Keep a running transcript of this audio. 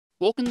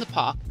Walk in the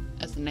park,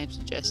 as the name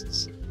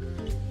suggests.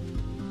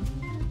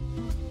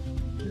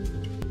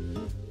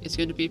 It's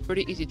going to be a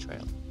pretty easy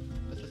trail,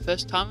 but for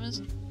first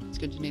timers, it's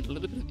going to need a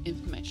little bit of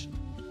information.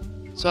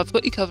 So I've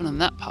got you covered on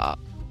that part.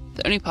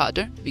 The only part I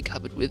don't have to be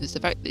covered with is the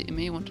fact that you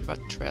may want to ride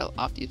the trail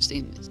after you've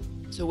seen this.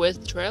 So where's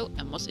the trail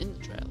and what's in the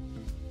trail?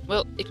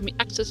 Well, it can be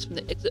accessed from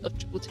the exit of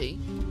Triple T,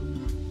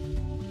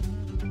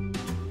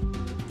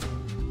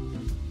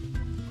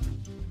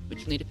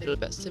 which will need to pedal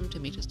about 70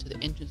 metres to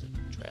the entrance of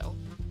the trail.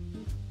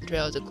 The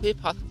trail is a clear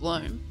path of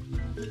loam,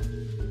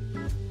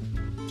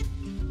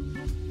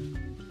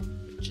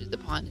 which is the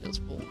pine needles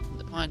fall from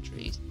the pine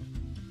trees,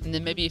 and there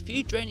may be a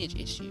few drainage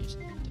issues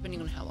depending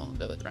on how long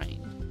ago it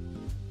rained.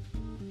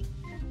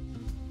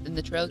 Then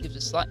the trail gives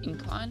a slight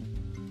incline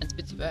and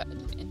spits you out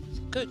into the entrance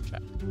of the goat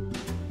track.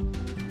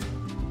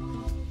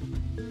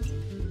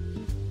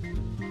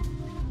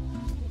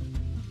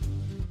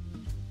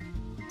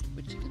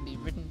 Which can be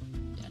ridden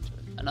down to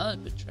another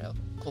good trail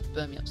called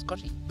Birmingham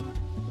Scotty.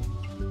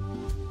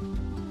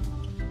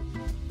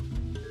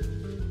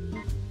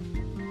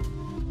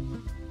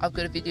 I've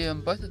got a video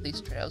on both of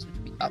these trails which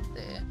will be up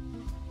there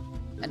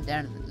and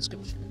down in the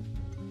description.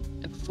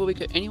 And before we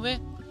go anywhere,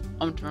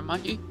 I want to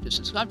remind you to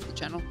subscribe to the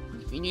channel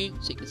if you're new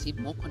so you can see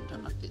more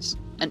content like this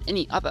and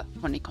any other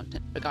funny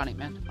content regarding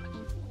mountain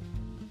biking.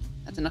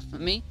 That's enough for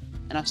me,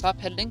 and I'll start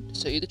pedaling to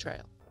show you the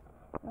trail.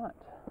 Right,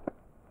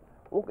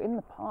 walk in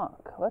the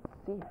park. Let's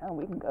see how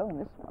we can go in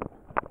this one.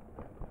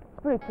 It's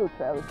a pretty cool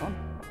trail, this one.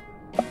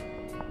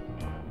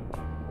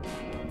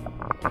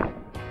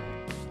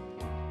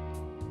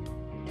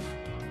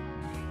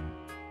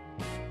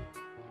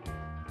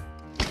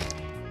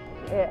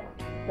 Yeah,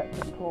 that's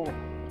pretty cool.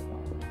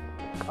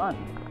 Fun.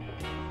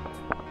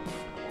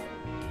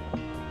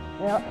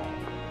 Now,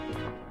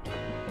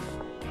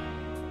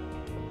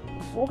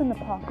 walking the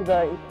park is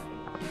a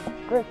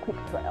very quick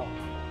trail.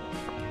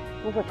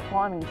 It's also a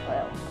climbing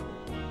trail,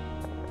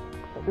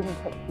 so it doesn't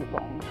take too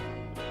long.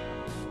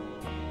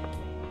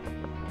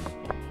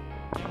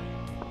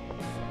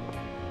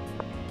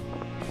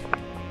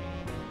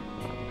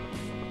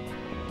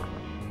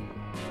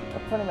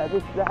 What's funny about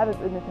this is I haven't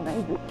ridden this in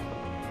ages.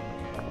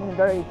 In a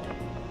very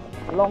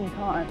long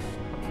time.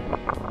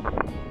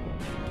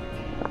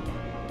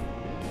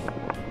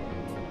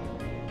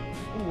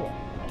 Yeah.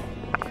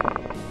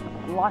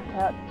 Light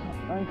out,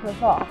 not going so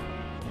far.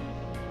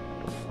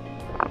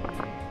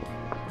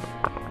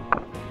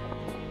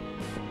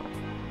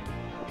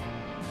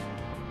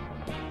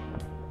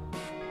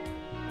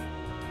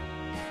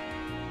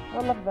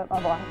 What I love about my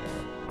bike,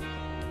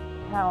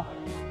 how,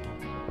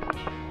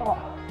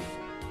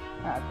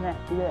 that's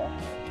nasty there.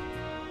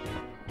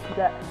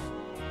 That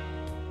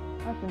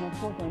actually more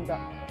fortunate, but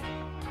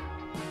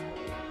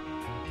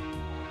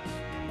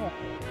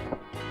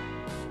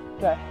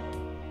yeah.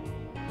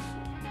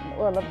 So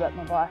what I love about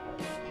my bike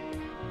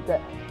is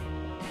that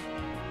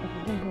if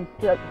you can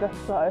sit up just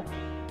so,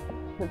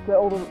 it's got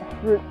all the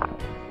roots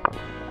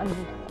and you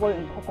just float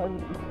and pop over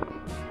them.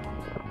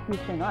 It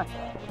feels so nice.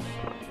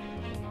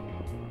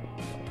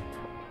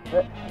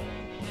 But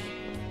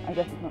I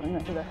guess it's not really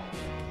much of a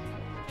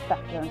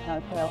factor on how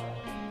the trail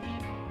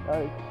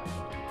goes.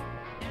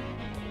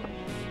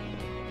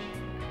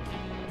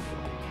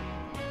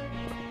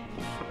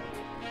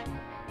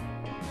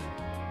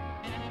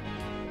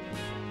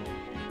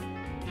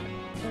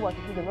 Oh, I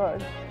can see the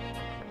road.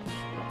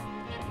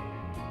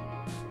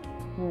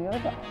 Moving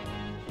over.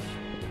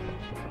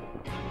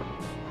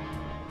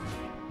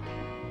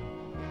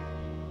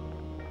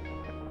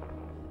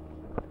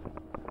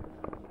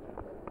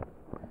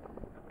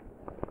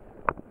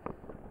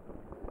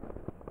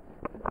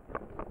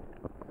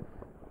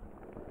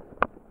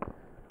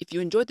 If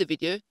you enjoyed the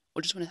video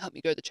or just want to help me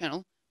grow the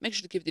channel, make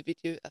sure to give the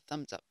video a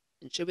thumbs up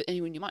and share with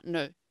anyone you might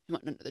know who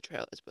might not know the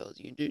trail as well as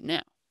you do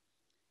now.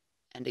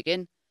 And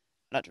again,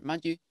 I'd like to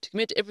remind you to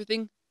commit to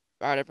everything,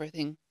 ride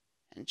everything,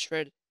 and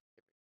shred